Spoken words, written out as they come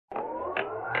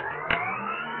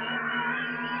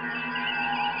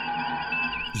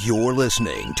You're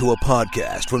listening to a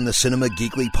podcast from the Cinema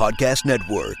Geekly Podcast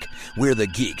Network. We're the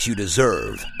geeks you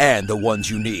deserve and the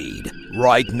ones you need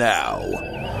right now.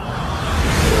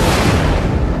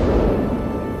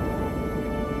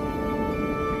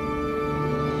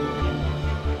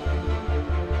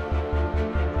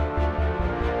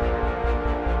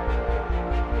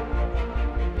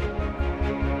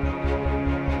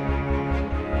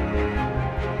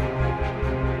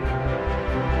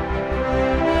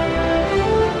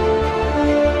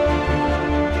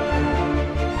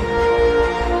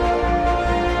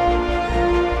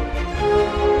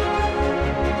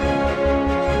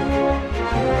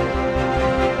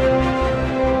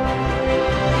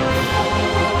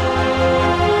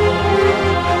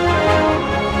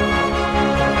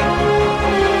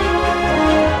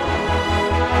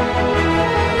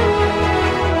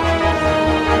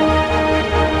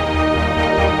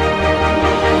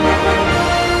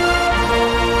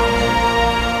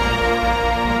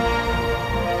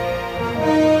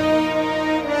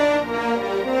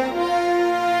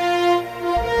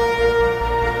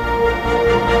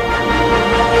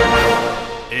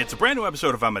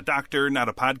 Episode of I'm a Doctor, Not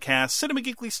a Podcast, Cinema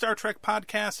Geekly Star Trek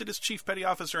podcast. It is Chief Petty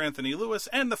Officer Anthony Lewis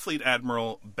and the Fleet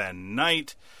Admiral Ben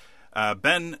Knight.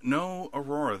 Ben, no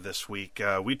Aurora this week.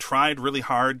 We tried really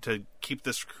hard to keep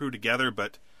this crew together,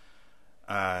 but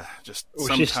just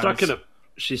sometimes...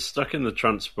 She's stuck in the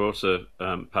transporter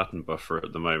pattern buffer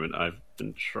at the moment. I've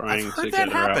been trying to get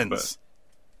her happens. out, but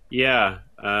yeah.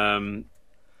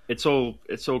 It's all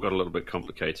got a little bit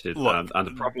complicated, and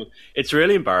the problem, it's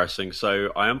really embarrassing. So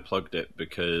I unplugged it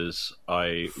because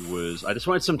I just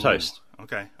wanted some toast.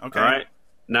 Okay. All right.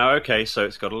 Now, so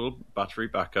it's got a little battery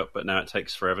backup, but now it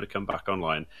takes forever to come back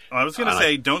online. I was going to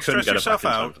say, don't stress yourself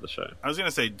out. For the show. I was going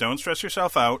to say, don't stress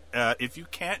yourself out. If you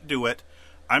can't do it,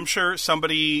 I'm sure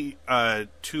somebody 200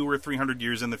 or 300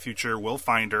 years in the future will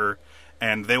find her,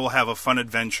 and they will have a fun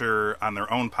adventure on their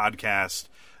own podcast.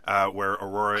 Where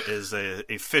Aurora is a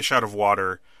fish out of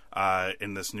water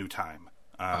in this new time.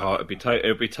 It'd be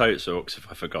totes orcs if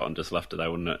I forgot and just left it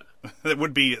there, wouldn't it? that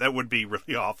would be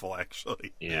really awful,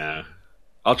 actually. Yeah,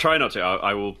 I'll try not to.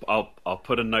 I'll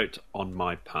put a note on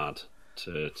my pad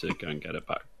to go and get it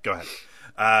back. Go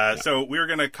ahead. So we're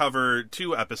going to cover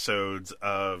 2 episodes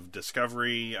of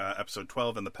Discovery, episode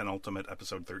 12 and the penultimate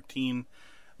episode 13.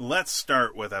 Let's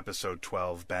start with episode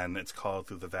 12, Ben. It's called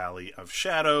Through the Valley of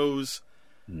Shadows.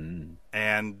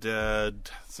 And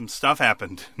some stuff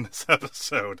happened in this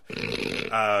episode.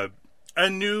 A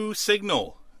new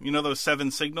signal. You know those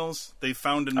 7 signals? They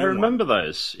found a new one. I remember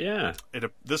those, yeah.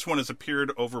 This one has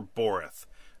appeared over Boreth.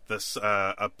 This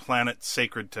a planet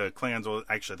sacred to Klingons. Well,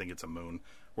 actually, I think it's a moon.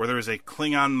 Where there is a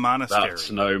Klingon monastery.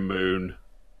 That's no moon.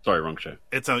 Sorry, wrong show.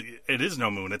 It is no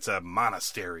moon. It's a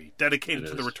monastery dedicated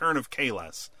to the return of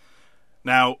Kahless.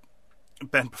 Now,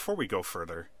 Ben, before we go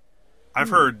further, I've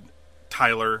heard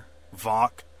Tyler Vaughn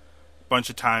a bunch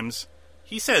of times.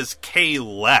 He says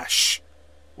Kalesh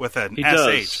with an he SH.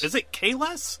 Does. Is it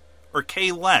Kahless or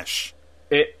Kalesh?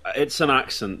 It's an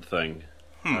accent thing.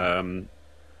 Only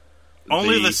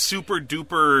the super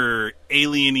duper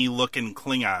alien-y looking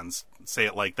Klingons say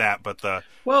it like that, but the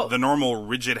normal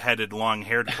rigid headed, long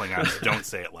haired Klingons don't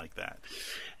say it like that.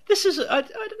 This is I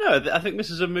don't know. I think this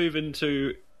is a move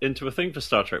into a thing for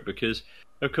Star Trek because,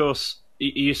 of course,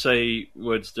 you say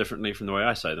words differently from the way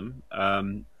I say them,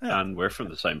 and we're from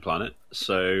the same planet,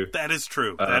 so that is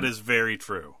true. That is very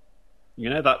true. You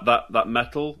know that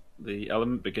metal, the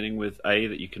element beginning with A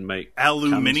that you can make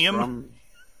aluminium from,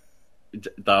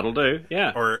 that'll do,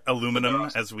 yeah, or aluminum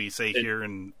as we say here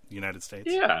in the United States.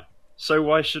 Yeah. So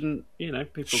why shouldn't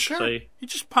people say? You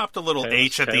just popped a little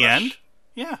H at the end.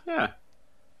 Yeah. Yeah.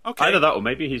 Okay. Either that, or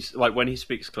maybe he's like when he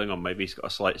speaks Klingon, maybe he's got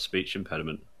a slight speech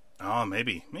impediment. Oh,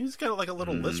 maybe he's got like a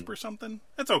little lisp or something.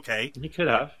 That's okay. He could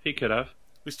have.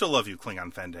 We still love you,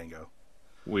 Klingon Fandango.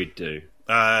 We do.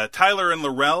 Tyler and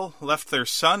L'Rell left their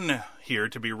son here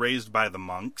to be raised by the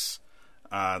monks.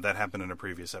 That happened in a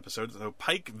previous episode. So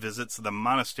Pike visits the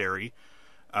monastery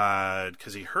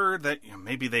because he heard that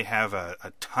maybe they have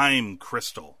a time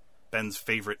crystal, Ben's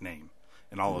favorite name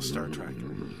in all of Star Trek.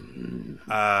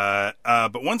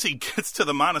 But once he gets to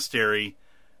the monastery,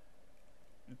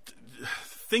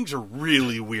 things are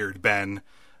really weird, Ben.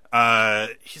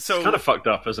 It's kind of fucked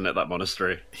up, isn't it, that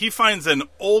monastery? He finds an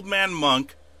old man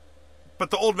monk,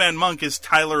 but the old man monk is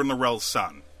Tyler and L'Rell's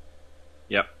son.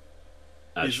 Yep.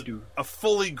 He's a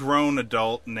fully grown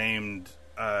adult named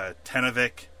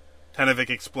Tenavik. Tenavik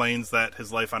explains that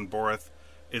his life on Boreth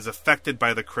is affected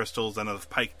by the crystals, and if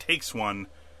Pike takes one,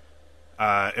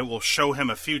 it will show him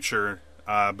a future.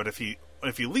 But if he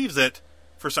leaves it,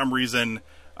 for some reason,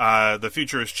 The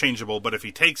future is changeable, but if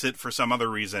he takes it for some other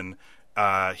reason,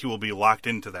 he will be locked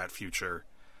into that future.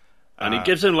 And he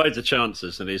gives him loads of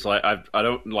chances, and he's like, I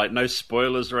don't like no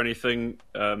spoilers or anything,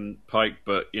 Pike,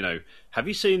 but have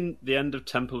you seen the end of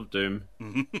Temple of Doom?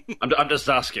 I'm just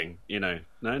asking, no,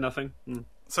 nothing.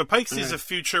 So Pike sees a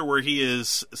future where he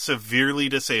is severely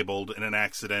disabled in an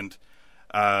accident,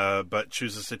 but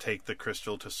chooses to take the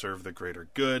crystal to serve the greater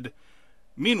good.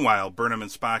 Meanwhile, Burnham and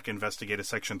Spock investigate a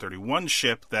Section 31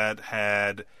 ship that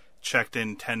had checked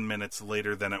in 10 minutes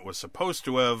later than it was supposed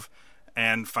to have,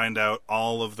 and find out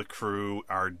all of the crew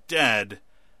are dead,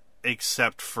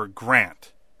 except for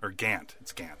Gant.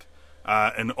 It's Gant.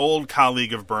 An old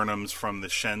colleague of Burnham's from the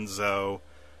Shenzhou,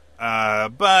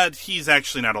 but he's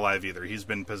actually not alive either. He's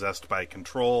been possessed by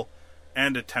Control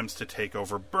and attempts to take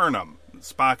over Burnham.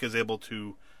 Spock is able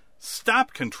to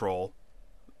stop Control.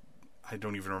 I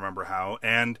don't even remember how.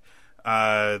 And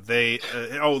he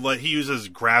uses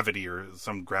gravity or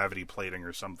some gravity plating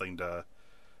or something to...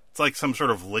 It's like some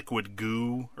sort of liquid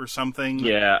goo or something.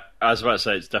 Yeah, I was about to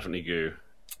say it's definitely goo.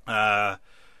 So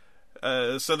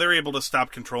they're able to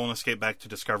stop Control and escape back to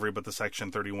Discovery, but the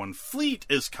Section 31 fleet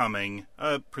is coming,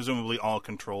 presumably all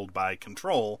controlled by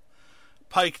Control.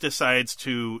 Pike decides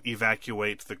to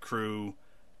evacuate the crew,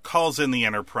 calls in the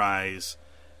Enterprise,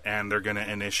 and they're going to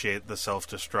initiate the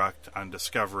self-destruct on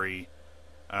Discovery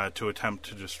to attempt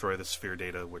to destroy the sphere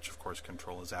data, which, of course,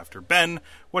 Control is after. Ben,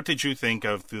 what did you think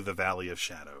of Through the Valley of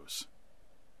Shadows?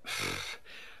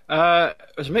 It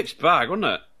was a mixed bag, wasn't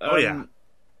it? Yeah.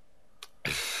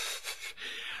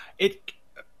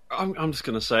 I'm just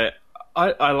going to say it.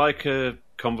 I like a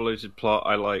convoluted plot.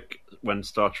 I like when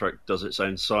Star Trek does its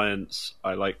own science.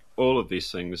 I like all of these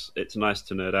things. It's nice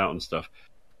to nerd out and stuff.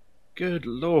 Good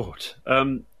Lord.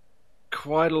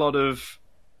 Quite a lot of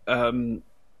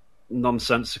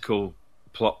nonsensical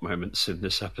plot moments in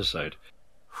this episode.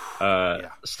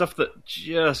 Stuff that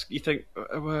just you think,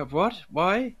 what?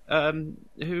 Why?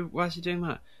 Why is he doing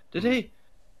that? Did he?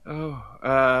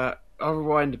 I'll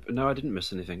rewind. No, I didn't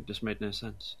miss anything. Just made no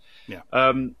sense. Yeah.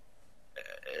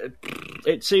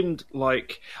 It seemed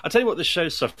like I'll tell you what this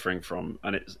show's suffering from,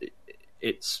 and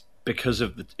it's because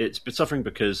of it's suffering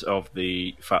because of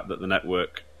the fact that the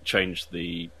network changed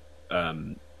the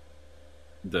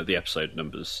episode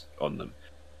numbers on them.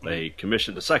 They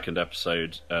commissioned the second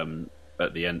episode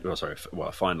at the end. A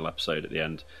final episode at the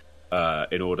end,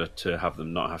 in order to have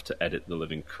them not have to edit the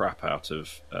living crap out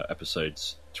of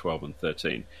episodes 12 and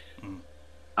 13.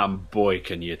 And boy,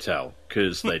 can you tell,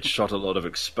 because they'd shot a lot of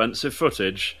expensive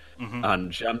footage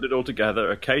and jammed it all together,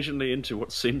 occasionally into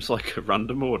what seems like a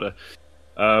random order.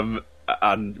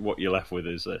 And what you're left with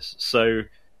is this. So,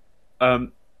 I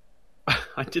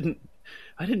didn't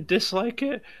dislike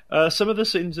it. Some of the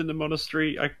scenes in the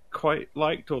monastery I quite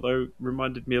liked, although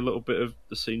reminded me a little bit of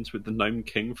the scenes with the Gnome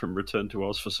King from Return to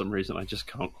Oz for some reason I just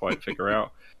can't quite figure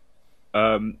out.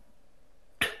 I'm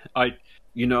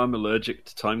allergic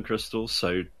to time crystals,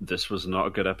 so this was not a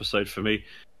good episode for me.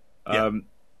 Yeah.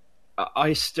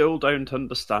 I still don't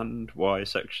understand why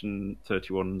Section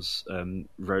 31's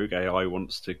rogue AI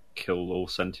wants to kill all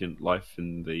sentient life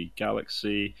in the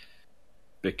galaxy,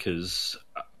 because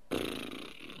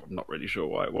I'm not really sure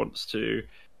why it wants to.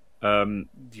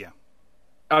 Yeah.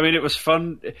 I mean, it was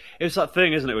fun. It's that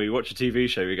thing, isn't it, where you watch a TV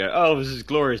show, you go, oh, this is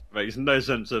glorious, it makes no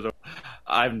sense at all.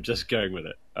 I'm just going with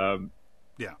it.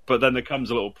 Yeah. But then there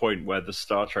comes a little point where the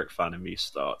Star Trek fan in me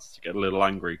starts to get a little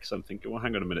angry, because I'm thinking, well,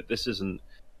 hang on a minute, this isn't...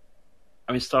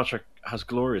 I mean, Star Trek has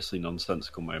gloriously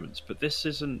nonsensical moments, but this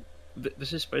isn't...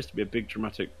 This is supposed to be a big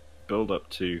dramatic build-up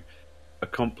to a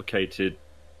complicated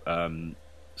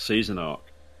season arc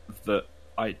that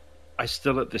I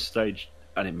still at this stage,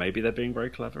 and maybe they're being very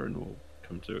clever and we'll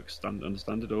come to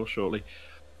understand it all shortly,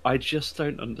 I just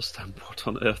don't understand what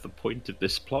on earth the point of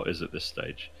this plot is at this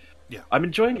stage. Yeah. I'm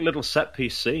enjoying little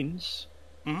set-piece scenes.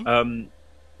 Scenes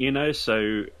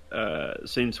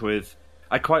with...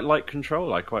 I quite like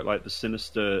Control. I quite like the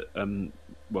sinister,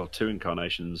 two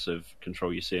incarnations of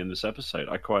Control you see in this episode.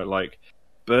 I quite like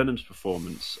Burnham's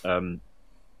performance. There's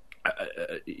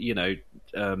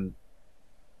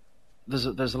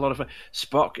a lot of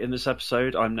Spock in this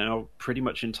episode. I'm now pretty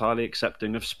much entirely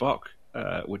accepting of Spock,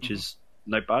 which is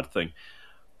no bad thing.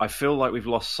 I feel like we've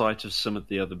lost sight of some of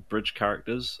the other bridge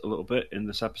characters a little bit in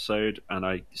this episode,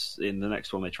 and in the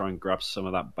next one they try and grab some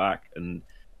of that back, and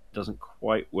it doesn't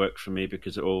quite work for me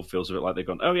because it all feels a bit like they've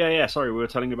gone, oh yeah, sorry, we were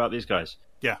telling you about these guys.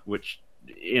 Yeah. Which,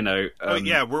 where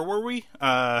were we?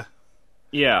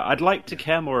 Yeah, I'd like to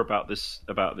care more about this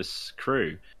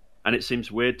crew, and it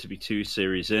seems weird to be 2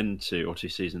 seasons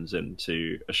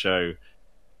into a show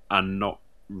and not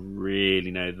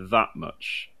really know that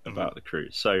much about the crew.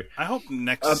 So I hope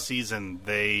next season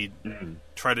they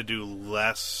try to do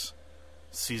less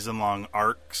season-long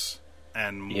arcs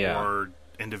and more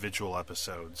individual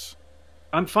episodes.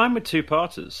 I'm fine with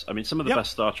two-parters. I mean, some of the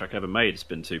best Star Trek ever made has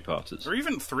been two-parters. Or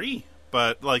even 3.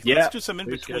 But, like, let's do some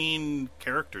in-between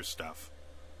character stuff.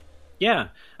 Yeah,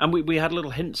 and we had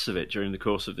little hints of it during the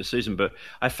course of the season, but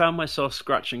I found myself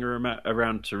scratching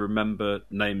around to remember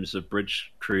names of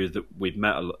bridge crew that we've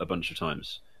met a bunch of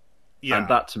times. Yeah. And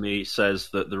that, to me, says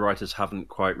that the writers haven't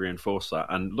quite reinforced that.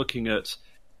 And looking at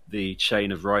the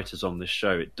chain of writers on this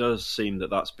show, it does seem that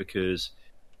that's because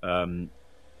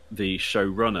the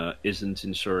showrunner isn't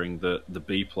ensuring that the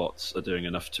B-plots are doing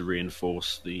enough to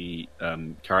reinforce the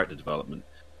character development,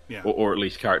 or at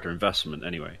least character investment,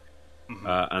 anyway. Mm-hmm.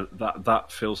 And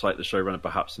that feels like the showrunner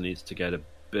perhaps needs to get a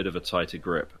bit of a tighter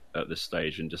grip at this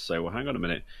stage and just say, well, hang on a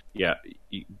minute. Yeah,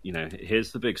 you know,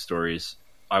 here's the big stories.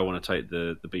 I want to take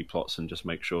the B-plots and just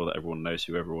make sure that everyone knows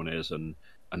who everyone is and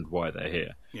why they're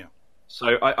here. Yeah.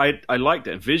 So I liked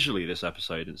it. Visually, this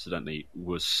episode, incidentally,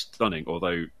 was stunning,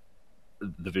 although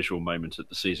the visual moment of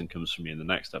the season comes from me in the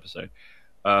next episode.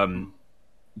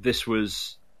 It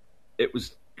was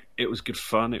good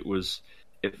fun.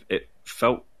 It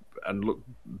felt and looked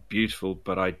beautiful,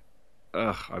 but I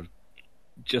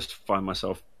just found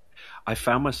myself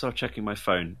checking my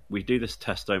phone. We do this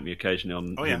test, don't we, occasionally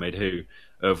on Who Made Who,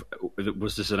 of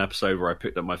was this an episode where I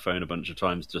picked up my phone a bunch of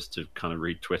times just to kind of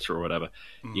read Twitter or whatever.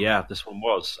 Yeah, this one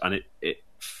was, and it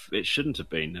shouldn't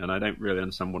have been, and I don't really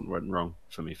understand what went wrong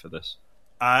for me for this.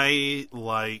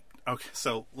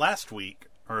 So last week,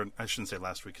 or I shouldn't say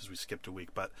last week because we skipped a week,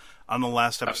 but on the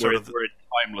last episode we're in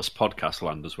timeless podcast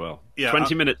land as well. Yeah,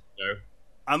 20 minutes ago.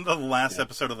 On the last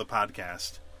episode of the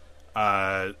podcast,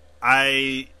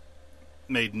 I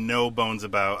made no bones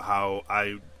about how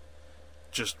I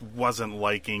just wasn't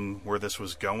liking where this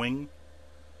was going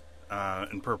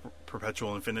in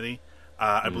Perpetual Infinity.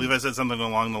 I believe I said something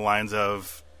along the lines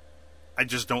of, I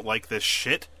just don't like this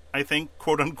shit, I think,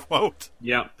 quote unquote.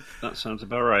 Yeah, that sounds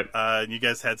about right. You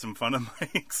guys had some fun at my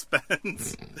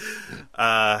expense.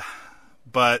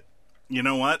 But you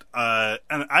know what?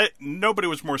 And nobody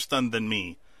was more stunned than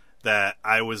me that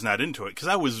I was not into it, because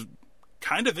I was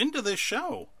kind of into this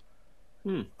show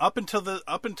up until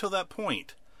that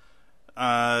point.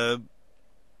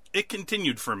 It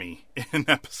continued for me in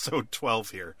episode 12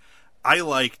 here. I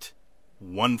liked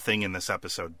one thing in this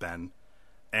episode, Ben,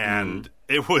 and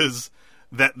it was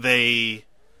that they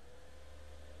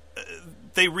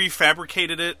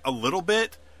refabricated it a little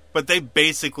bit, but they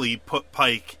basically put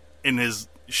Pike in his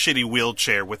shitty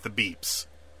wheelchair with the beeps.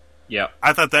 Yeah,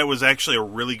 I thought that was actually a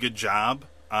really good job.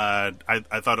 I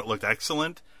thought it looked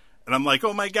excellent, and I'm like,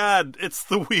 oh my god, it's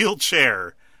the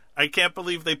wheelchair! I can't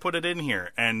believe they put it in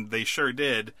here, and they sure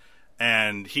did.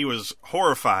 And he was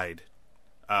horrified.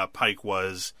 Pike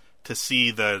was, to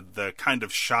see the kind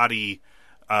of shoddy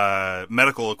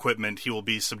medical equipment he will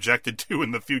be subjected to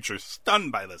in the future.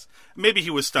 Stunned by this. Maybe he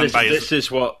was stunned by this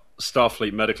is what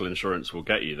Starfleet medical insurance will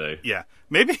get you, though. Yeah,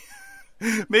 maybe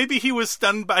he was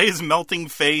stunned by his melting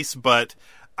face, but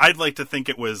I'd like to think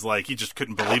it was like he just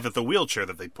couldn't believe it, the wheelchair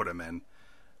that they put him in.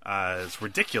 It's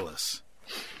ridiculous.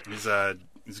 He's going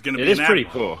to be. It is pretty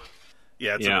poor.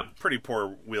 Yeah, it's a pretty poor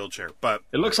wheelchair, but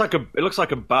it looks like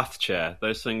a bath chair.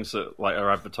 Those things that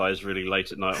are advertised really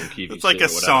late at night on QVC. It's like a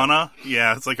sauna.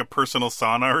 Yeah, it's like a personal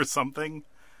sauna or something.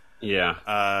 Yeah.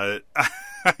 I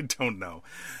don't know.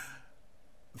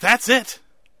 That's it.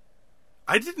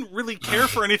 I didn't really care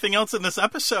for anything else in this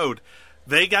episode.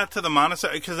 They got to the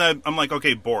monastery because I'm like,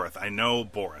 okay, Borth. I know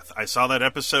Borth. I saw that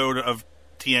episode of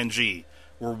TNG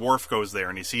where Worf goes there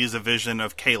and he sees a vision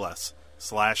of Kahless /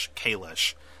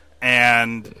 Kalish.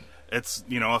 And it's,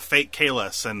 a fake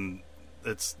Kahless, and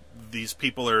it's these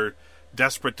people are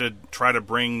desperate to try to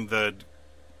bring the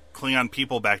Klingon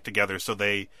people back together, so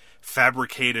they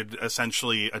fabricated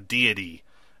essentially a deity.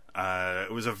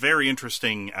 It was a very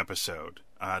interesting episode,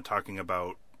 talking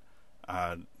about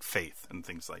faith and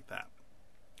things like that.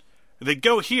 They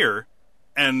go here,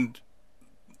 and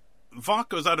Voq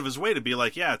goes out of his way to be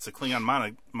like, yeah, it's a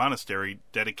Klingon monastery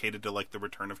dedicated to, the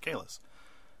return of Kahless.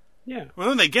 Yeah. Well,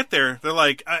 when they get there, they're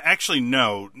like, actually,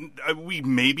 no, we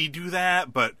maybe do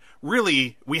that, but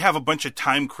really, we have a bunch of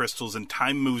time crystals and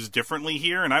time moves differently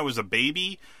here, and I was a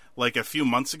baby, a few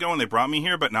months ago, and they brought me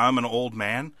here, but now I'm an old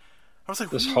man. I was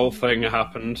like, this whole thing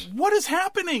happened. What is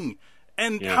happening?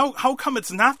 And how come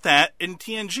it's not that in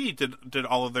TNG? Did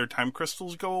all of their time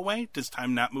crystals go away? Does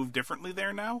time not move differently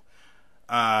there now?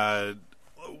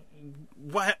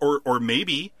 What? Or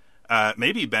maybe...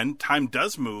 maybe, Ben, time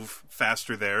does move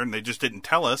faster there, and they just didn't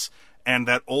tell us, and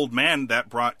that old man that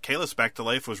brought Kahless back to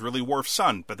life was really Worf's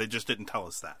son, but they just didn't tell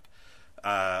us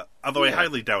that. Although I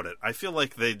highly doubt it. I feel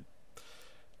like they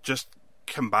just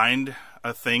combined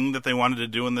a thing that they wanted to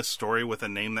do in this story with a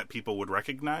name that people would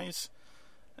recognize,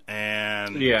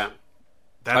 and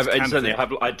that's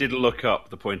I did look up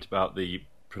the point about the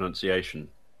pronunciation.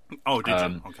 Oh, did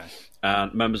you? Okay.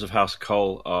 And members of House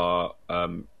Cole are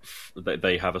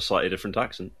they have a slightly different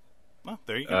accent. Well,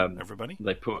 there you go, everybody.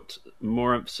 They put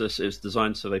more emphasis. It's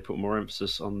designed so they put more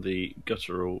emphasis on the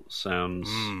guttural sounds.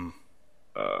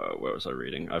 Where was I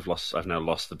reading? I've now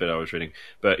lost the bit I was reading.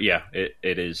 But yeah, it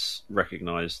is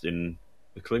recognised in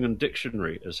the Klingon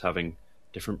dictionary as having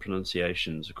different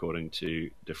pronunciations according to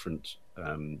different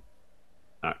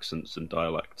accents and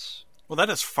dialects. Well, that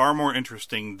is far more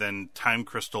interesting than Time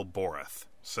Crystal Boreth.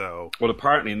 So, well,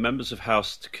 apparently, members of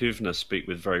House Tukuvna speak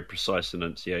with very precise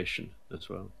enunciation as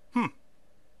well.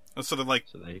 So they're like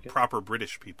proper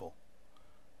British people.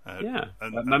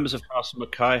 Members of House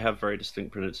Mackay have very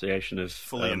distinct pronunciation of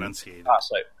fully enunciated.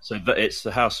 It's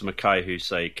the House of Mackay who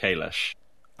say Kahless.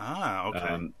 Ah,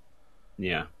 okay.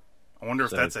 Yeah. I wonder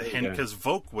if that's a hint because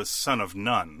Voq was son of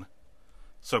none.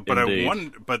 So,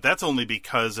 but that's only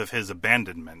because of his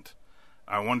abandonment.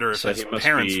 I wonder if his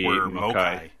parents were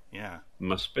Mokai. Yeah,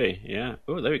 must be. Yeah.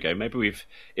 Oh, there we go. Maybe we've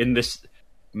in this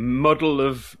muddle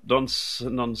of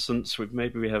nonsense.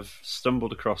 We have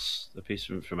stumbled across a piece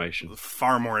of information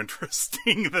far more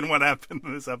interesting than what happened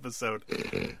in this episode.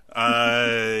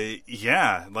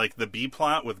 Yeah, like the B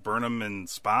plot with Burnham and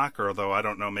Spock. Or although I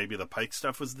don't know, maybe the Pike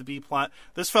stuff was the B plot.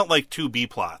 This felt like two B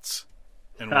plots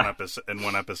in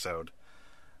one episode.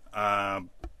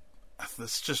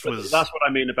 This just was. That's what I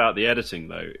mean about the editing,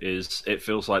 though. Is it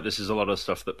feels like this is a lot of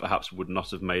stuff that perhaps would not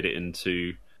have made it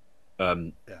into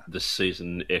this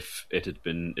season if it had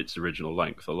been its original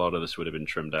length. A lot of this would have been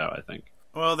trimmed out, I think.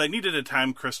 Well, they needed a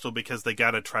time crystal because they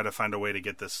got to try to find a way to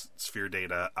get this sphere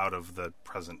data out of the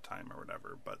present time or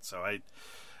whatever. But so I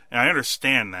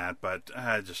understand that, but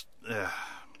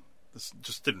this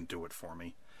just didn't do it for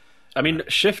me. I mean,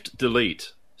 Shift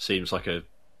Delete seems like a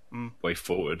way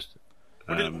forward.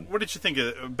 What did you think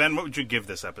of, Ben? What would you give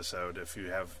this episode if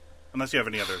you have, unless you have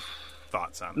any other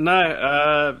thoughts on it?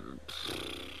 No,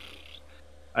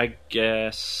 I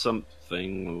guess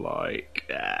something like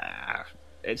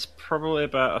it's probably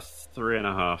about a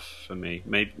 3.5 for me.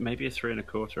 Maybe a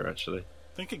 3.25 actually.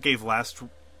 I think it gave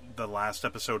the last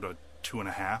episode a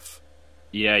 2.5.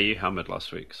 Yeah, you hammered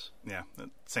last week's. Yeah,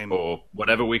 same. Or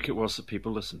whatever week it was that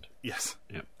people listened. Yes.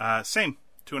 Yeah. Same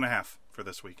 2.5 for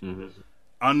this week. Mm-hmm.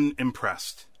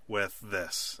 Unimpressed with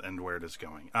this and where it is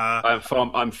going. I'm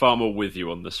far more with you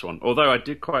on this one. Although I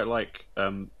did quite like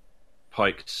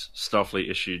Pike's Starfleet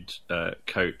issued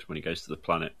coat when he goes to the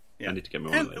planet. Yeah. I need to get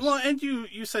me one of those. Well, and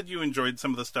you said you enjoyed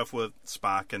some of the stuff with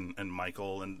Spock and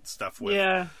Michael and stuff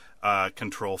with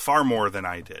Control far more than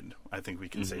I did. I think we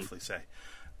can safely say.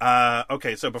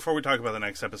 Okay, so before we talk about the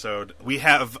next episode, we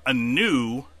have a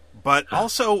new but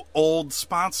also old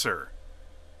sponsor.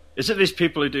 Is it these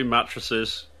people who do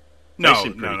mattresses? No,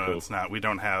 cool. It's not. We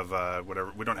don't have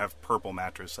We don't have Purple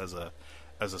Mattress as a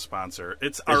sponsor.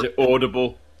 Is it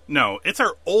Audible? No, it's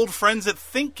our old friends at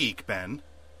ThinkGeek, Ben.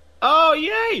 Oh,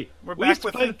 yay! We're back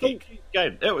with ThinkGeek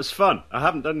game. It was fun. I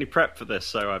haven't done any prep for this,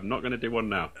 so I'm not going to do one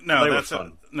now. No,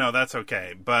 that's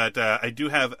okay. But I do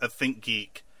have a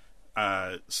ThinkGeek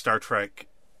Star Trek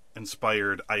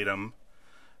inspired item.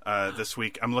 This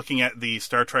week, I'm looking at the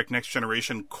Star Trek Next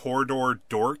Generation corridor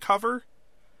door cover.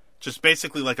 Just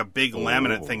basically like a big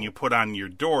laminate thing you put on your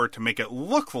door to make it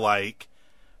look like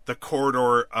the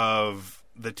corridor of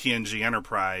the TNG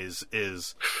Enterprise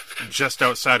is just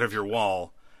outside of your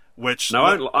wall. Which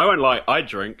I won't lie, I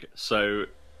drink, so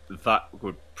that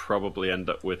would probably end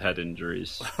up with head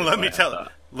injuries. Let me tell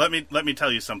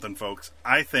you something, folks.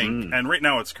 I think, and right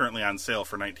now it's currently on sale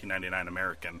for $19.99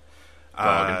 American.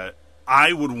 I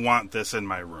would want this in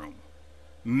my room.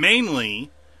 Mainly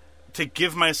to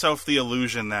give myself the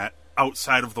illusion that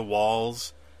outside of the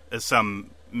walls is some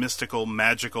mystical,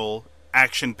 magical,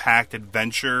 action-packed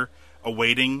adventure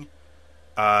awaiting,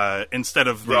 instead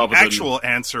of the actual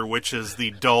answer, which is the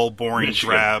dull, boring,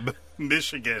 drab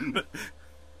Michigan.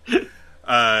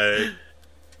 I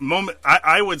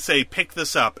would say pick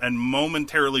this up and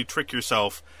momentarily trick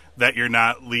yourself that you're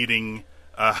not leading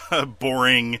a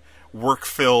boring,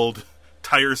 work-filled,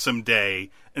 tiresome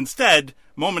day. Instead,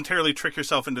 momentarily trick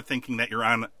yourself into thinking that you're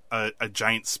on a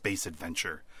giant space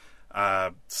adventure.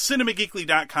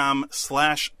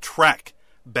 cinemageekly.com/trek,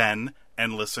 Ben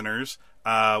and listeners,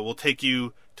 will take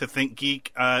you to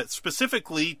ThinkGeek,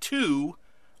 specifically to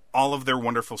all of their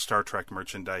wonderful Star Trek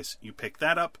merchandise. You pick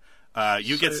that up,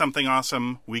 You get something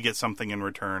awesome, we get something in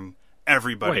return.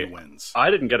 Everybody wins. I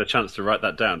didn't get a chance to write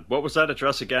that down. What was that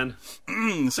address again?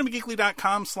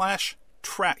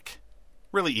 cinemageekly.com/Trek.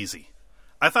 Really easy.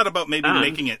 I thought about maybe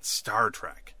making it Star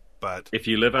Trek, but... If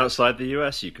you live outside the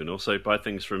US, you can also buy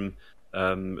things from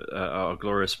our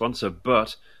glorious sponsor,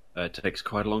 but it takes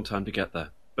quite a long time to get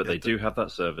there. But they do have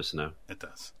that service now. It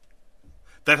does.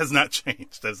 That has not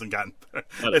changed. It hasn't gotten better.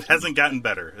 It hasn't gotten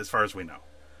better, as far as we know.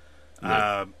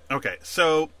 No. Okay,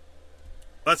 so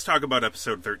let's talk about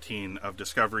episode 13 of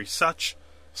Discovery, Such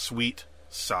Sweet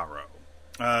Sorrow.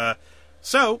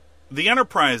 So, the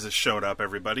Enterprise has showed up,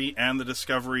 everybody, and the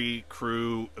Discovery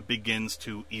crew begins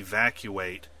to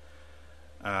evacuate.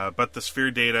 But the Sphere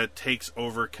Data takes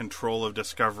over control of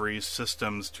Discovery's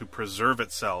systems to preserve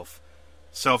itself.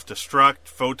 Self-destruct,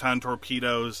 photon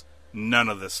torpedoes, none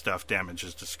of this stuff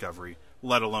damages Discovery,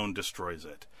 let alone destroys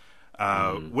it.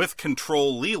 With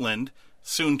Control Leland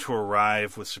soon to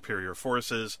arrive with superior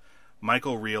forces,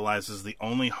 Michael realizes the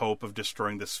only hope of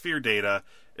destroying the Sphere Data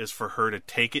is for her to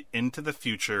take it into the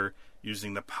future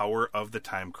using the power of the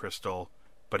time crystal,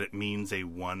 but it means a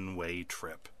one-way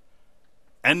trip.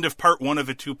 End of part 1 of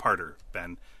a 2-parter,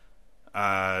 Ben.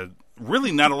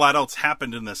 Really not a lot else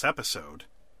happened in this episode.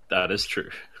 That is true.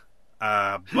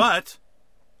 But,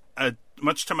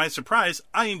 much to my surprise,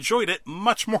 I enjoyed it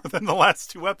much more than the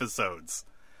last 2 episodes.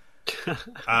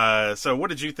 So what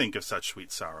did you think of Such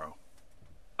Sweet Sorrow?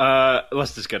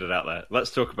 Let's just get it out there.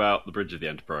 Let's talk about the Bridge of the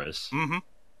Enterprise.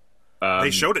 Mm-hmm.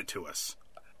 They showed it to us.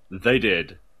 They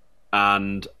did.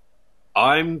 And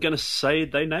I'm going to say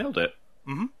they nailed it.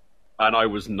 Mm-hmm. And I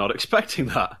was not expecting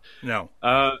that. No.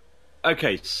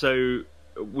 Okay, so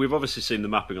we've obviously seen the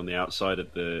mapping on the outside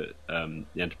of the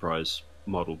Enterprise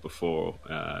model before.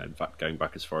 In fact, going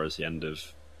back as far as the end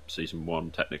of season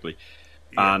 1, technically.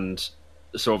 Yeah. And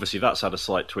so obviously that's had a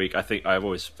slight tweak. I think I've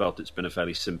always felt it's been a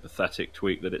fairly sympathetic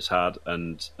tweak that it's had,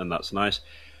 and that's nice.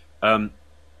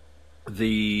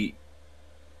 The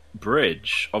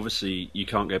bridge, obviously, you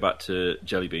can't go back to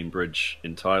Jellybean Bridge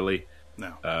entirely.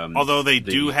 No. Although they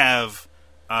do have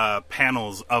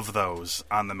panels of those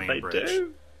on the main bridge. They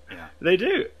do. Yeah. They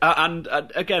do. And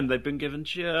again, they've been given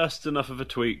just enough of a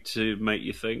tweak to make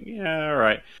you think, yeah, all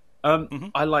right.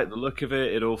 I like the look of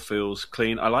it. It all feels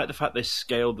clean. I like the fact they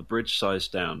scaled the bridge size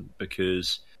down,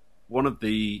 because one of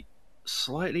the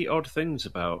slightly odd things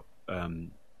about the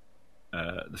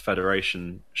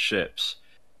Federation ships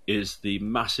is the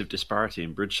massive disparity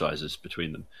in bridge sizes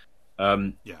between them.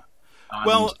 Yeah.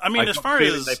 Well, I mean, as far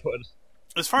as they put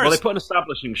an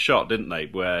establishing shot, didn't they,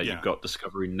 where you've got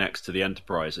Discovery next to the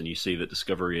Enterprise, and you see that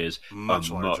Discovery is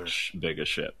much bigger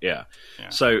ship. Yeah.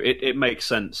 So it makes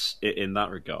sense in that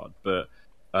regard. But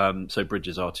so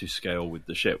bridges are to scale with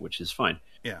the ship, which is fine.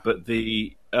 Yeah. But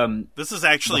this is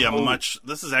actually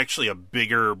a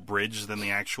bigger bridge than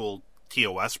the actual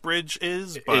TOS bridge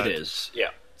is. But, it is.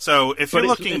 Yeah. So if you're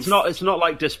looking, it's not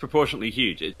like disproportionately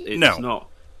huge. It's not.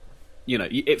 You know,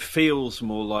 it feels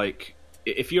more like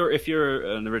if you're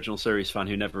an original series fan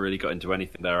who never really got into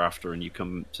anything thereafter, and you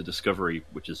come to Discovery,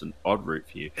 which is an odd route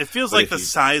for you. It feels like the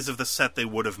size of the set they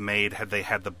would have made had they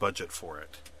had the budget for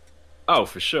it. Oh,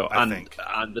 for sure. I think.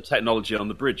 And the technology on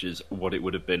the bridge is what it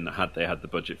would have been had they had the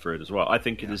budget for it as well. I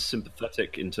think it is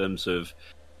sympathetic in terms of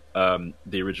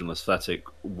the original aesthetic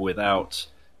without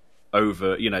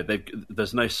over. You know,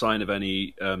 there's no sign of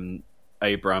any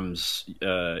Abrams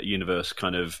universe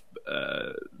kind of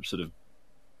sort of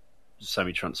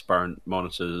semi-transparent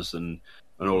monitors and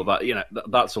all of that. You know,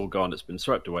 that's all gone. It's been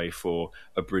swept away for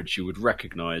a bridge you would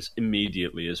recognise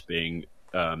immediately as being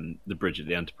the bridge of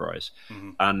the Enterprise,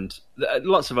 and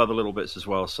lots of other little bits as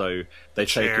well. So they've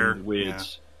taken weird,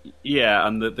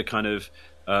 and the kind of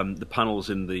the panels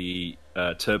in the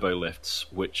turbo lifts,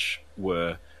 which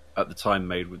were at the time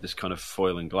made with this kind of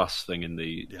foil and glass thing in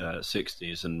the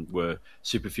 60s and were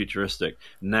super futuristic.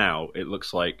 Now it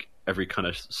looks like every kind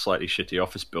of slightly shitty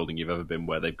office building you've ever been,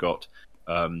 where they've got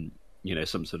some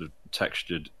sort of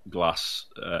textured glass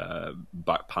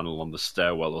back panel on the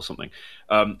stairwell or something.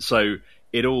 So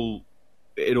it all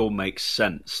makes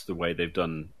sense the way they've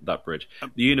done that bridge.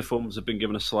 The uniforms have been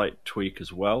given a slight tweak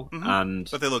as well, and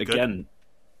but they look again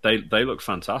good. They look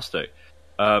fantastic.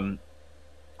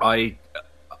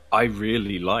 I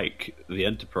really like the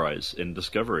Enterprise in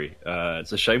Discovery.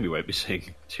 It's a shame we won't be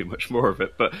seeing too much more of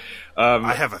it. But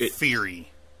I have a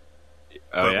theory.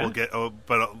 I'll get to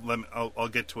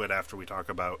it after we talk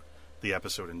about the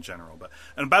episode in general.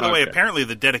 And by the way, apparently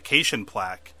the dedication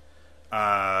plaque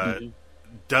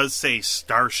does say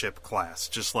Starship class,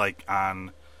 just like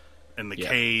in the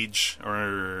Cage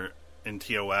or in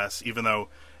TOS. Even though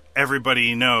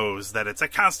everybody knows that it's a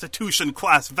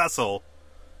Constitution-class vessel.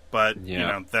 But,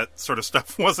 that sort of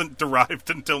stuff wasn't derived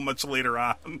until much later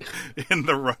on in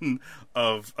the run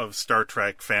of Star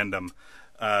Trek fandom.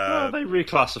 Well, they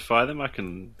reclassify them. I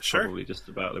can sure. probably just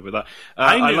about live with that.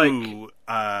 I knew...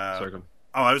 sorry, go on.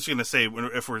 I was going to say,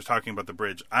 if we're talking about the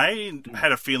bridge, I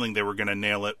had a feeling they were going to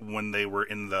nail it when they were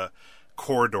in the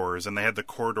corridors, and they had the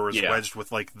corridors wedged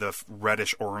with, like, the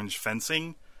reddish-orange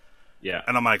fencing. Yeah.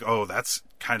 And I'm like, oh, that's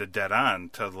kind of dead on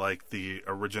to, like, the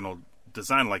original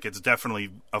design. Like, it's definitely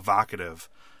evocative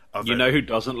of You it. know who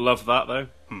doesn't love that, though?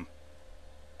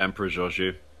 Emperor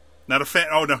Georgiou. Not a fan.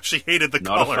 Oh, no, she hated the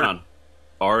Not color. a fan.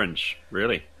 Orange,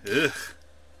 really. Ugh.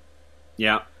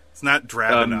 Yeah. It's not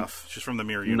drab enough. She's from the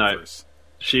Mirror Universe. No.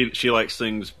 She likes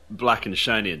things black and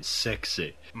shiny and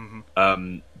sexy,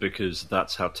 because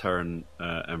that's how Terran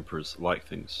emperors like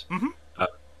things,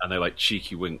 and they like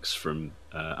cheeky winks from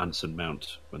Anson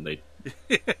Mount when they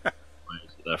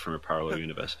they're from a parallel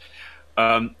universe.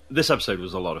 This episode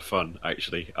was a lot of fun.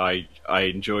 Actually, I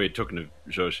enjoyed talking to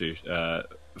Georgiou.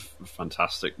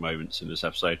 Fantastic moments in this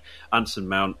episode. Anson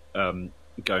Mount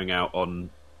going out on.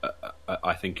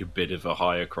 I think a bit of a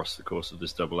high across the course of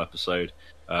this double episode.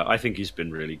 I think he's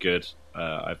been really good.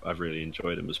 I've really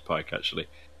enjoyed him as Pike, actually.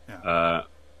 Yeah.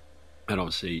 And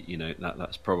obviously,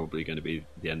 that's probably going to be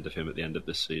the end of him at the end of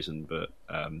this season. But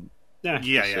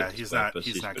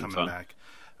he's not coming back.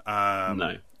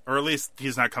 No, or at least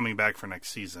he's not coming back for next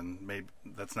season. Maybe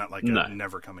that's not like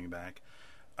never coming back.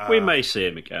 We may see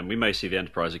him again. We may see the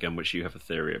Enterprise again, which you have a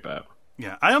theory about.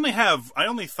 Yeah, I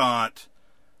only thought.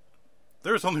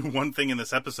 There was only one thing in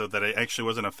this episode that I actually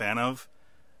wasn't a fan of,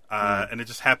 and it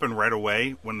just happened right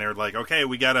away when they're like, okay,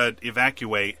 we gotta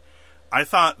evacuate. I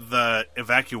thought the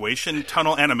evacuation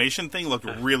tunnel animation thing looked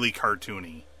really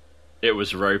cartoony. It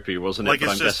was ropey, wasn't it? Like, but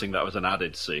I'm guessing that was an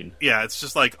added scene. Yeah, it's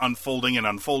just like unfolding and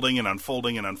unfolding and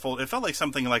unfolding and unfolding. It felt like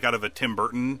something like out of a Tim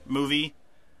Burton movie.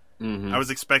 I was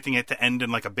expecting it to end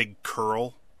in like a big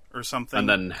curl or something, and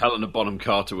then Helena Bonham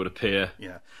Carter would appear.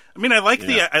 Yeah, I mean, I like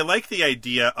the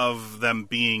idea of them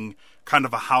being kind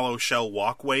of a hollow shell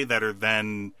walkway that are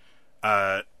then,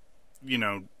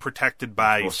 protected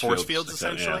by force fields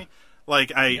essentially. Yeah.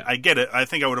 Like I get it. I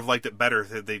think I would have liked it better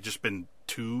if they'd just been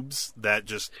tubes that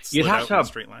just slid out in a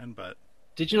straight line. But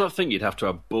did you not think you'd have to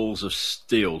have balls of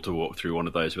steel to walk through one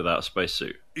of those without a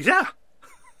spacesuit? Yeah.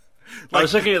 I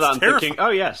was looking at that and thinking,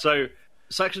 oh yeah, so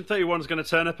Section 31 is going to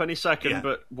turn up any second,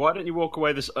 but why don't you walk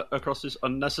away across this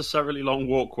unnecessarily long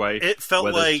walkway? It felt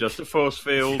where like there's just a force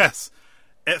field. Yes,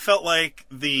 it felt like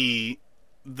the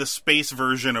space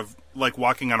version of like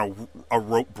walking on a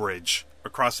rope bridge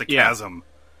across a chasm,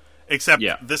 except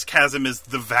this chasm is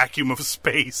the vacuum of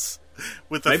space.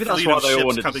 With maybe that's why they all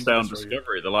wanted to stay on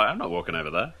Discovery. They're like, I'm not walking over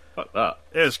there. Fuck that.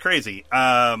 It was crazy.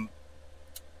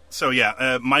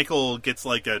 Michael gets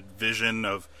like a vision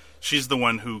of. She's the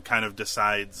one who kind of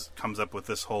comes up with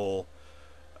this whole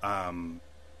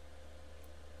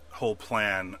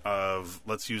plan of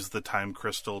let's use the time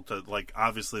crystal to, like,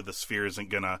 obviously the sphere isn't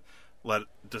gonna let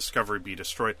Discovery be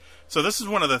destroyed. So this is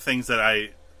one of the things that I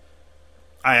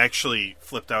actually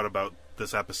flipped out about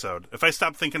this episode. If I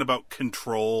stop thinking about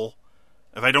control,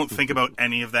 if I don't think about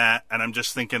any of that, and I'm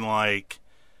just thinking like,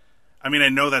 I mean, I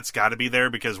know that's got to be there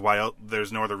because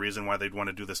there's no other reason why they'd want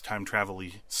to do this time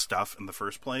travel-y stuff in the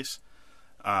first place.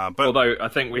 But although I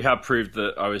think we have proved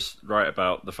that I was right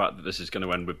about the fact that this is going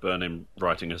to end with Burnham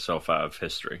writing herself out of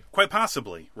history. Quite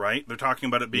possibly, right? They're talking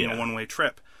about it being a one-way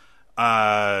trip,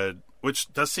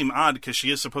 which does seem odd because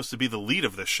she is supposed to be the lead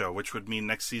of this show, which would mean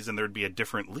next season there'd be a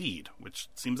different lead, which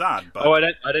seems odd. But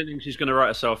I don't think she's going to write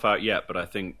herself out yet, but I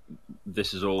think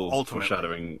this is all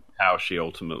foreshadowing how she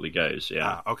ultimately goes.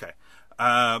 Yeah. Okay.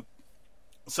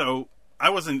 So I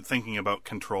wasn't thinking about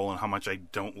control and how much I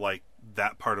don't like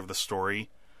that part of the story.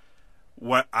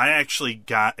 What I actually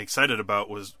got excited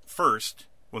about was first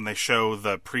when they show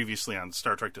the previously on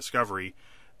Star Trek Discovery,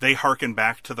 they harken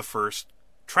back to the first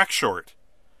Trek short,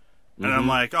 and I'm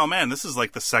like, oh man, this is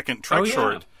like the second Trek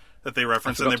short that they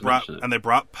referenced, and they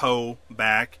brought Poe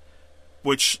back,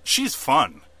 which she's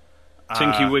fun.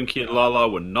 Tinky Winky and Lala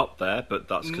were not there, but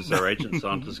that's because their agents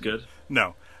aren't as good.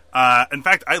 No. In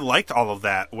fact, I liked all of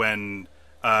that when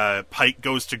Pike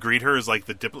goes to greet her as like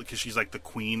the because she's like the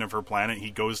queen of her planet. He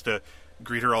goes to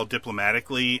greet her all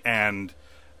diplomatically, and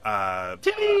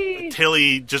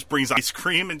Tilly just brings ice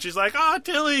cream, and she's like, "Oh,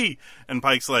 Tilly!" And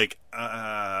Pike's like,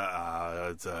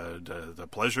 "It's a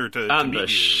pleasure to meet you." And the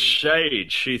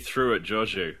shade she threw at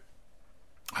Georgiou.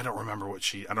 I don't remember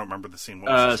the scene.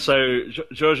 So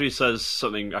Georgiou says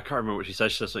something. I can't remember what she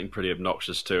says. She says something pretty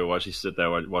obnoxious to her while she stood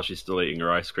there while she's still eating her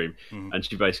ice cream, and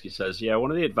she basically says, "Yeah, one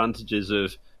of the advantages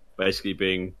of basically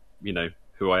being,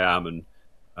 who I am and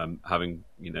having,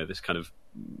 this kind of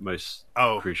most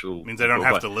crucial. Means I don't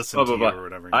have to listen to you or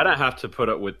whatever. I don't have to put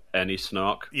up with any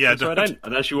snark. Yeah, so I don't.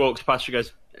 And then she walks past, she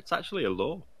goes, "It's actually a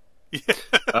law."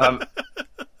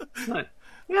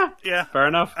 Yeah, fair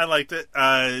enough. I liked it.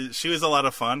 She was a lot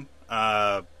of fun.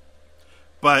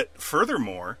 But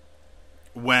furthermore,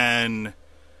 when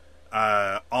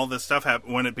all this stuff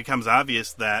happens, when it becomes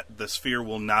obvious that the sphere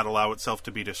will not allow itself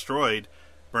to be destroyed,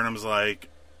 Burnham's like,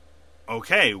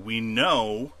 okay, we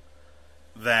know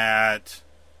that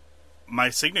my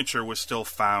signature was still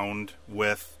found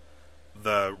with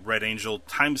the Red Angel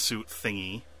time suit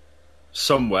thingy.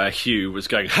 Somewhere Hugh was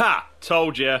going, "Ha!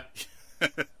 Told you."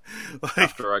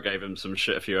 After I gave him some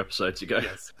shit a few episodes ago.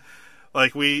 Yes.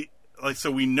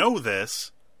 So we know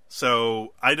this.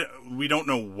 So we don't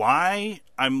know why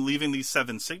I'm leaving these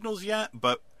 7 signals yet,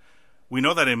 but we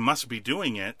know that I must be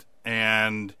doing it,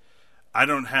 and I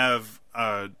don't have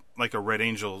a Red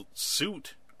Angel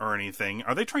suit or anything.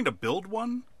 Are they trying to build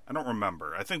one? I don't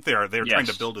remember. I think they are. They're trying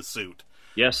to build a suit.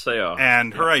 Yes, they are.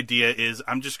 And her idea is,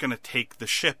 I'm just going to take the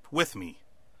ship with me.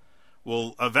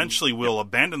 We'll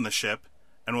abandon the ship,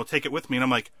 and we'll take it with me. And I'm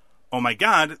like, oh my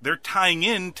god, they're tying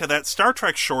in to that Star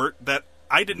Trek short that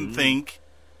I didn't think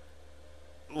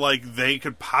they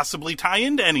could possibly tie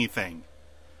into anything.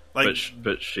 But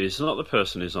she's not the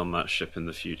person who's on that ship in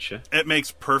the future. It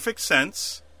makes perfect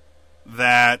sense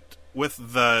that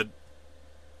with the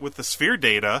sphere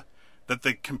data, that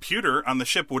the computer on the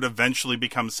ship would eventually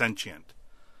become sentient.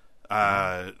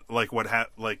 As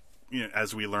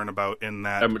we learn about in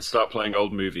that, and would start playing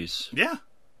old movies. Yeah.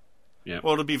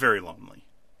 Well, it'll be very lonely,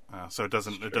 so it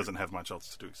doesn't have much else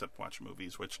to do except watch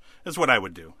movies, which is what I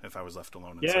would do if I was left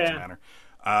alone in such a manner.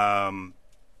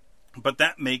 But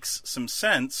that makes some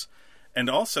sense, and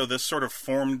also this sort of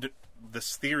formed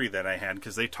this theory that I had,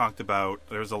 because they talked about,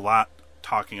 there was a lot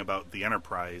talking about the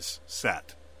Enterprise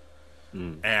set.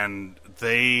 And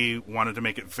they wanted to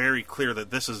make it very clear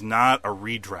that this is not a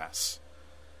redress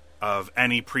of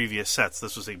any previous sets.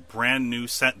 This was a brand new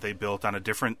set they built on a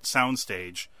different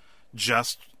soundstage,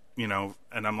 and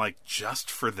I'm like,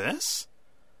 just for this?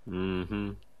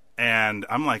 Mm-hmm. And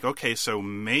I'm like, okay, so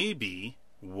maybe,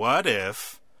 what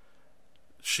if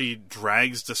she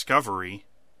drags Discovery,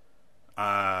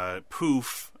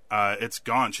 it's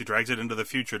gone. She drags it into the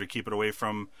future to keep it away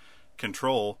from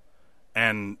Control,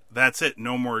 and that's it.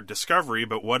 No more Discovery.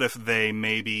 But what if they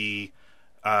maybe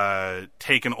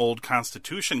take an old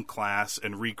Constitution class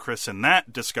and rechristen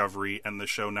that Discovery, and the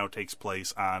show now takes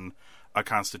place on a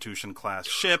Constitution class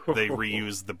ship? They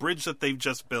reuse the bridge that they've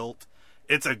just built.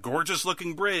 It's a gorgeous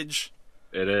looking bridge.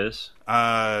 It is.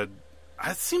 It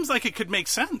seems like it could make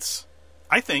sense,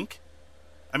 I think.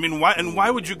 I mean,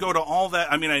 why would you go to all that?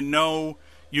 I mean, I know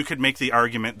you could make the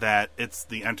argument that it's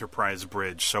the Enterprise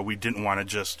bridge, so we didn't want to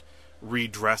just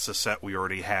redress a set we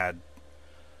already had.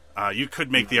 You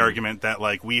could make the argument that,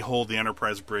 we hold the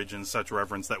Enterprise bridge in such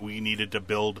reverence that we needed to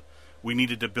build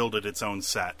it its own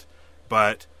set.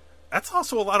 But that's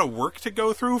also a lot of work to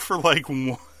go through for,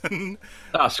 one...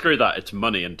 screw that. It's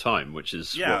money and time, which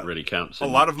is what really counts. A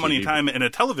lot of money and time in a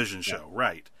television show,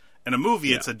 right. In a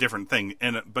movie, it's a different thing.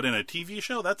 But in a TV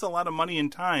show, that's a lot of money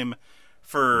and time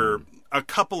for a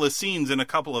couple of scenes in a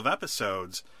couple of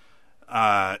episodes.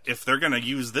 If they're going to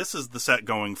use this as the set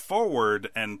going forward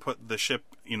and put the ship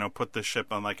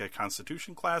on a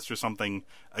Constitution class or something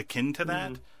akin to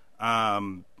that,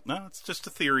 no, it's just a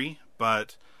theory.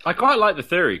 But I quite like the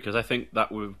theory, because I think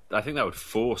that would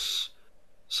force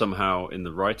somehow in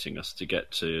the writing us to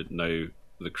get to know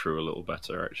the crew a little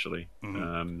better, actually.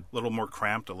 A little more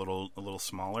cramped, a little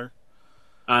smaller.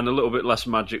 And a little bit less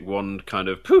magic wand kind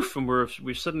of poof, and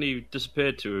we've suddenly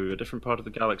disappeared to a different part of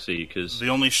the galaxy, because the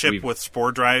only ship with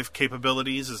spore drive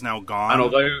capabilities is now gone.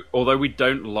 And although we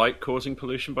don't like causing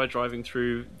pollution by driving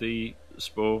through the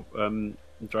spore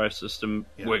drive system,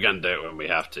 we're going to do it when we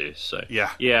have to. So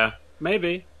yeah,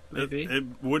 maybe. It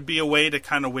would be a way to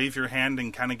kind of wave your hand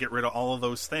and kind of get rid of all of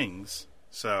those things.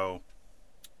 So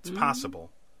it's possible.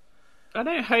 I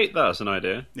don't hate that as an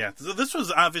idea. Yeah, so this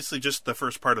was obviously just the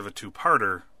first part of a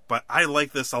 2-parter, but I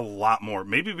like this a lot more.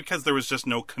 Maybe because there was just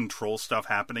no Control stuff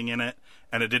happening in it,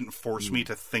 and it didn't force me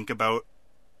to think about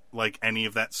any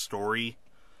of that story.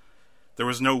 There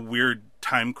was no weird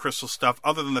time crystal stuff,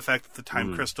 other than the fact that the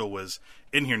time crystal was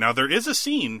in here. Now, there is a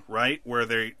scene, right, where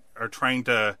they are trying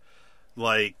to,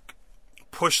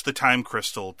 push the time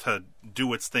crystal to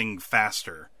do its thing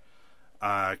faster,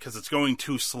 because it's going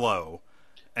too slow.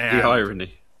 And, the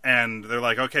irony. And they're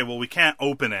like, okay, well, we can't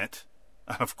open it.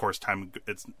 Of course, time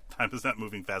is not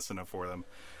moving fast enough for them.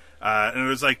 And it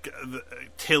was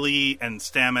Tilly and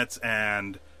Stamets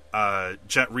and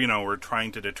Jet Reno were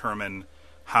trying to determine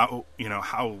how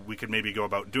we could maybe go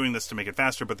about doing this to make it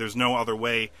faster, but there's no other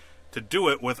way to do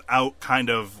it without kind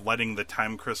of letting the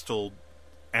time crystal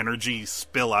energy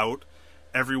spill out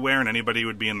everywhere, and anybody who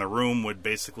would be in the room would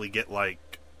basically get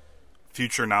like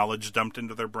future knowledge dumped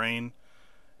into their brain,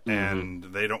 and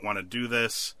they don't want to do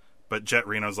this. But Jet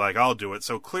Reno's like, I'll do it.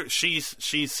 So clear, she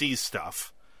sees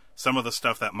stuff, some of the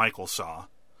stuff that Michael saw.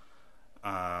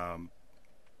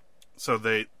 So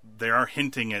they are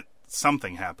hinting at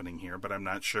something happening here, but I'm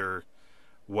not sure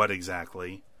what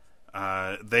exactly.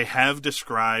 They have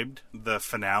described the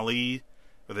finale,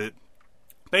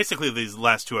 basically these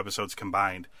last two episodes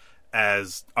combined,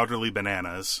 as utterly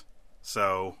bananas.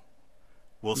 So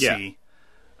we'll see.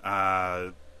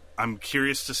 I'm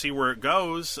curious to see where it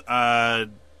goes. What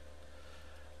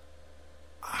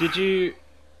did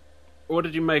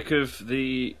you make of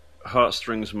the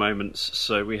heartstrings moments?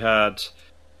 So we had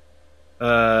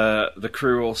the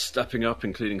crew all stepping up,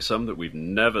 including some that we've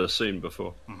never seen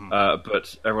before.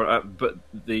 But everyone, but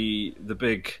the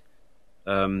big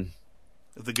the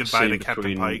goodbye to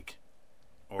Captain Pike.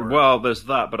 Well, there's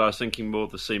that, but I was thinking more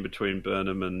of the scene between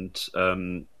Burnham and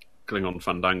Klingon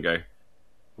Fandango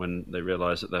when they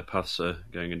realise that their paths are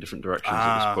going in different directions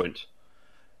at this point.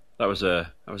 That was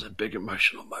a big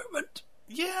emotional moment.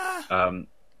 Yeah.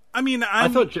 I mean, I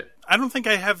don't think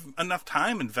I have enough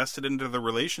time invested into the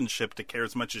relationship to care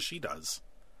as much as she does.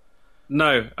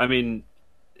 No, I mean,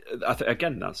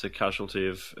 again, that's a casualty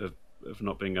of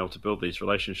not being able to build these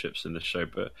relationships in this show.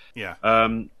 But yeah,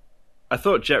 I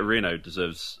thought Jet Reno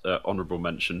deserves honourable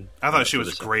mention. I thought she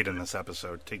was great in this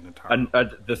episode, Tig Notaro.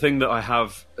 And the thing that I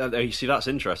have, you see, that's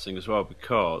interesting as well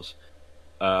because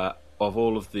of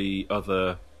all of the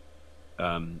other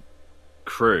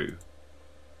crew,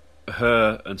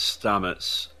 her and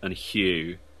Stamets and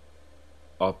Hugh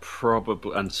are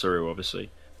probably, and Saru obviously,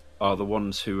 are the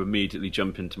ones who immediately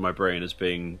jump into my brain as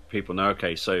being people. Now,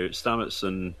 okay, so Stamets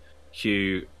and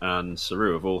Hugh and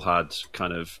Saru have all had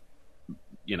kind of,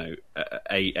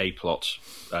 a plot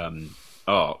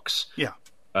arcs. Yeah.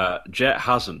 Jet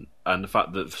hasn't, and the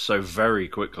fact that so very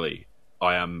quickly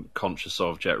I am conscious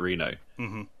of Jet Reno,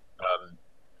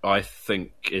 I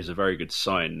think is a very good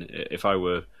sign. If I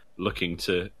were looking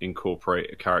to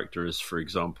incorporate a character as, for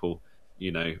example,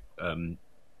 in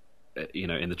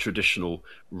the traditional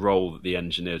role that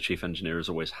the chief engineer has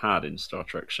always had in Star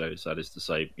Trek shows, that is to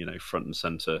say, front and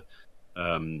center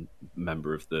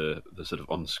member of the sort of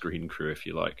on-screen crew, if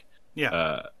you like.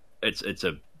 Yeah. It's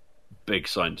a big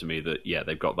sign to me that,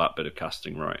 they've got that bit of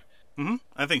casting right.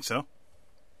 I think so.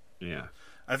 Yeah.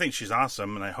 I think she's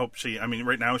awesome, and I hope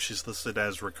right now she's listed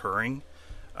as recurring.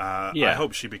 I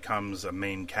hope she becomes a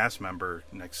main cast member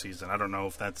next season. I don't know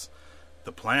if that's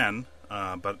the plan,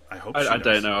 but I hope she does. I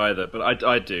don't know either, but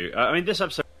I do. I mean, this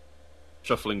episode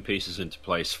shuffling pieces into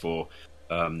place for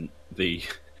the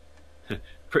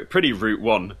pretty Route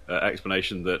One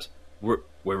explanation that we're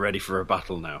ready for a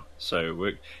battle now.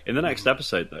 So in the next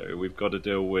episode, though, we've got to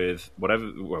deal with we're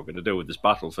going to deal with this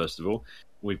battle. First of all,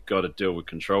 we've got to deal with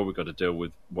control. We've got to deal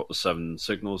with what the 7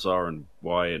 signals are and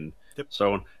why, and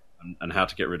so on, and how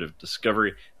to get rid of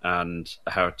Discovery, and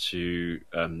how to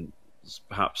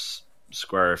perhaps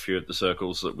square a few of the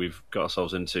circles that we've got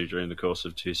ourselves into during the course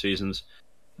of 2 seasons.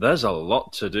 There's a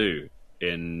lot to do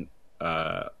in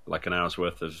like an hour's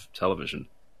worth of television.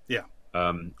 Yeah,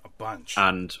 a bunch.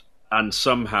 And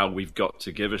somehow we've got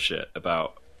to give a shit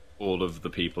about all of the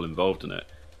people involved in it.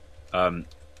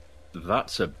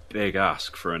 That's a big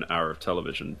ask for an hour of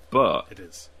television, but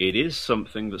it is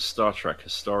something that Star Trek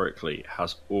historically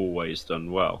has always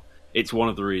done well. It's one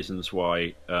of the reasons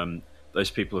why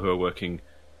those people who are working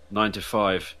 9 to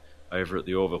 5 over at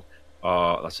the Orville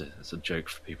that's a joke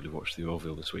for people who watched the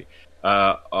Orville this week,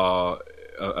 are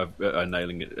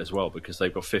nailing it as well, because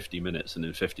they've got 50 minutes, and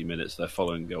in 50 minutes they're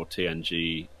following the old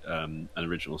TNG and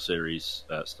original series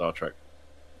Star Trek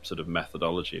sort of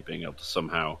methodology of being able to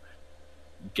somehow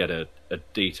get a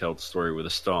detailed story with a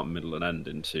start, middle, and end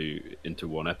into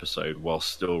one episode while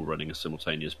still running a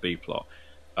simultaneous B plot.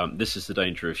 This is the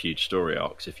danger of huge story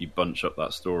arcs. If you bunch up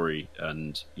that story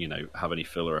and have any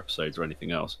filler episodes or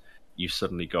anything else, you've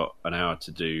suddenly got an hour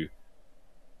to do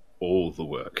all the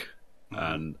work.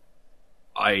 And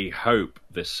I hope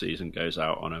this season goes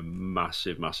out on a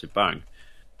massive, massive bang.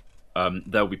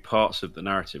 There'll be parts of the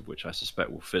narrative which I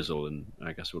suspect will fizzle, and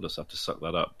I guess we'll just have to suck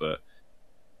that up. But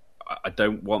I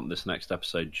don't want this next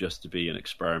episode just to be an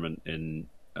experiment in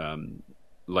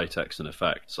latex and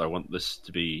effects. I want this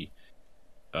to be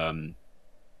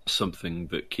something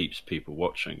that keeps people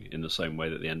watching in the same way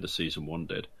that the end of season 1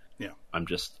 did. Yeah, I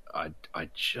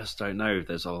just don't know.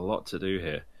 There's a lot to do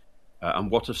here.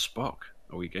 And what of Spock?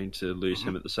 Are we going to lose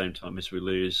him at the same time as we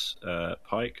lose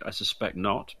Pike? I suspect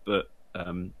not, but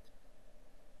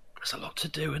there's a lot to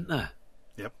do, isn't there?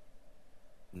 Yep.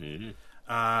 Yeah.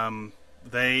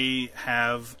 They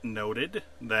have noted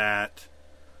that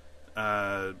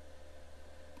they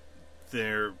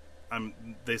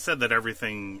said that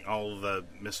everything, all the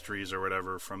mysteries or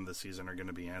whatever from the season are going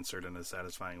to be answered in a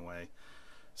satisfying way.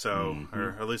 So,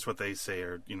 or at least what they say,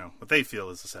 or what they feel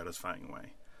is a satisfying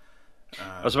way.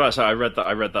 I was about to say, I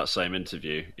read that same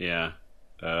interview. Yeah.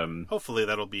 Hopefully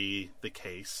that'll be the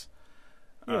case.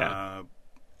 Yeah.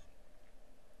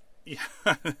 Yeah.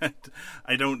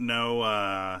 I don't know.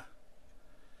 I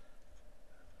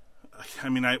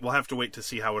mean, we'll have to wait to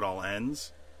see how it all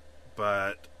ends,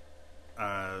 but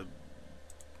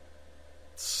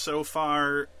so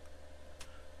far,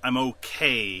 I'm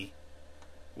okay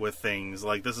with things.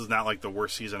 Like, this is not like the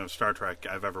worst season of Star Trek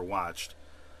I've ever watched.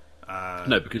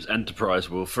 No, because Enterprise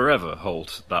will forever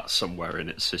hold that somewhere in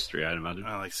its history, I'd imagine.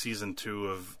 Like Season 2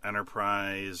 of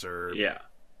Enterprise, or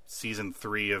Season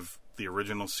 3 of the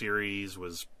original series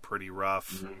was pretty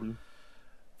rough. Mm-hmm.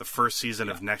 The first season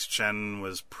of Next Gen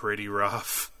was pretty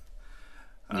rough.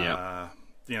 Yeah.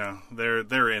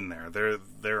 They're in there.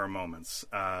 There are moments.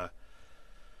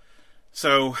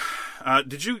 So,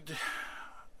 did you?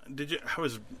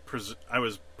 I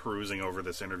was perusing over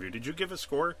this interview. Did you give a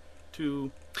score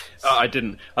to? I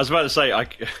didn't. I was about to say,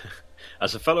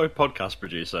 as a fellow podcast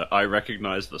producer, I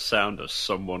recognise the sound of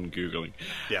someone Googling.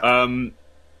 Yeah.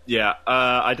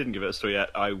 I didn't give it a score yet.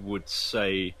 I would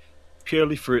say,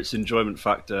 purely for its enjoyment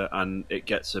factor, and it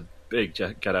gets a big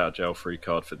get-out-of-jail-free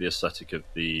card for the aesthetic of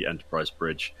the Enterprise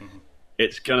bridge. Mm-hmm.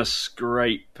 It's going to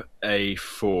scrape a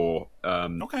 4.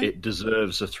 Okay. It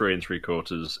deserves a 3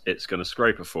 3/4. It's going to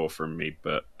scrape a 4 from me,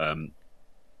 but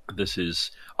this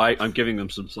is... I'm giving them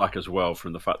some slack as well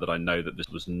from the fact that I know that this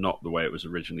was not the way it was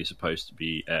originally supposed to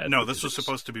be aired. No, this was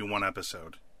supposed to be one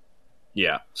episode.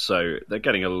 Yeah, so they're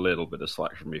getting a little bit of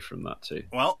slack from me from that too.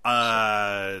 Well,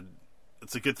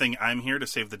 it's a good thing I'm here to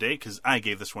save the day, because I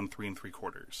gave this one 3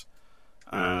 3/4.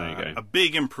 There you go. A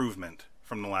big improvement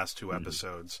from the last 2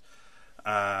 episodes.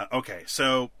 Okay,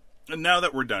 so now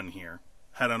that we're done here,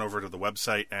 head on over to the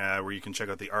website where you can check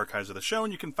out the archives of the show,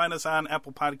 and you can find us on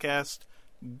Apple Podcast,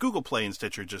 Google Play, and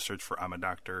Stitcher. Just search for I'm a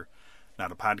Doctor,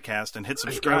 Not a Podcast, and hit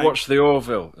subscribe. Go watch the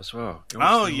Orville as well.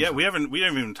 We haven't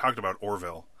even talked about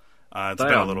Orville. It's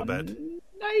been a little bit.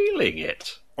 Nailing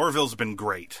it. Orville's been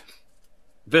great.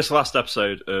 This last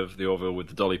episode of the Orville with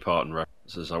the Dolly Parton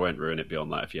references, I won't ruin it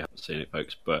beyond that if you haven't seen it,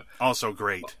 folks. But also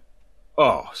great.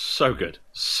 Oh, so good.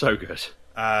 So good.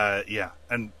 Yeah.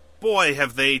 And boy,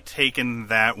 have they taken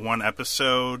that one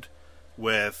episode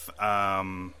with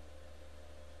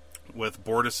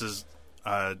Bortus's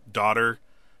daughter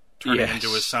turning into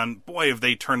his son. Boy, have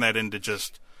they turned that into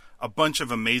just a bunch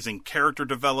of amazing character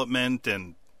development,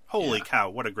 and holy cow,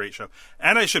 what a great show.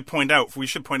 And we should point out for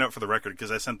the record,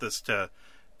 because I sent this to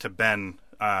Ben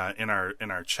in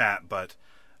our chat, but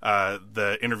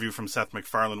the interview from Seth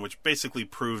MacFarlane, which basically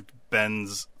proved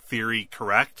Ben's theory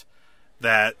correct,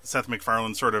 that Seth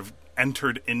MacFarlane sort of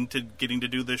entered into getting to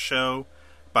do this show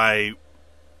by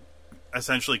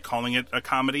essentially calling it a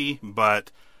comedy,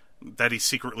 but that he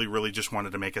secretly really just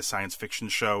wanted to make a science fiction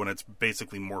show, and it's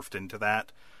basically morphed into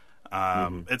that.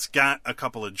 It's got a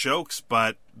couple of jokes,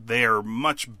 but they are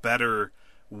much better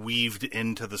weaved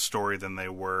into the story than they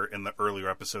were in the earlier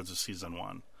episodes of season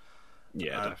 1.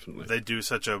 Yeah, definitely. They do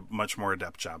such a much more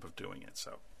adept job of doing it.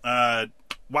 So,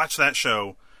 watch that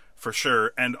show for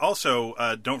sure. And also,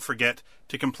 don't forget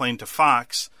to complain to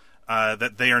Fox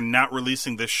that they are not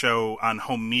releasing this show on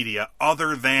home media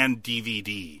other than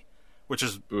DVD, which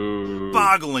is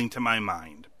boggling to my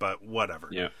mind, but whatever.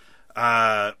 Yeah.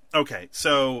 Okay,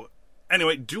 so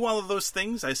anyway, do all of those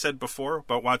things I said before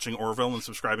about watching Orville and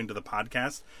subscribing to the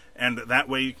podcast, and that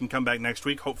way you can come back next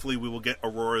week. Hopefully we will get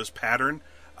Aurora's pattern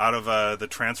out of the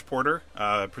transporter,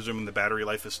 presuming the battery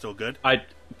life is still good.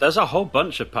 There's a whole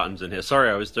bunch of patterns in here. Sorry,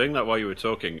 I was doing that while you were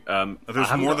talking.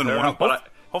 There's more than one.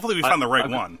 Hopefully we found the right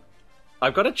one.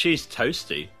 I've got a cheese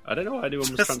toasty. I don't know why anyone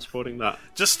was transporting that.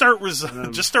 Just start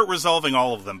resolving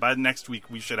all of them. By next week,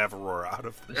 we should have Aurora out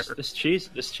of there. This cheese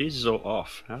is all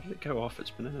off. How did it go off? It's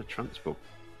been in a transport.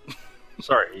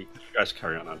 Sorry, you guys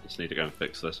carry on. I just need to go and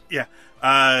fix this. Yeah.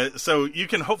 So you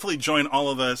can hopefully join all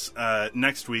of us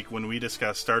next week when we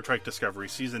discuss Star Trek Discovery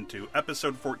Season 2,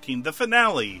 Episode 14, the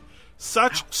finale,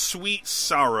 Such Sweet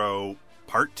Sorrow,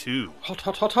 Part 2.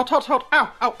 Hot.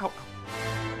 Ow.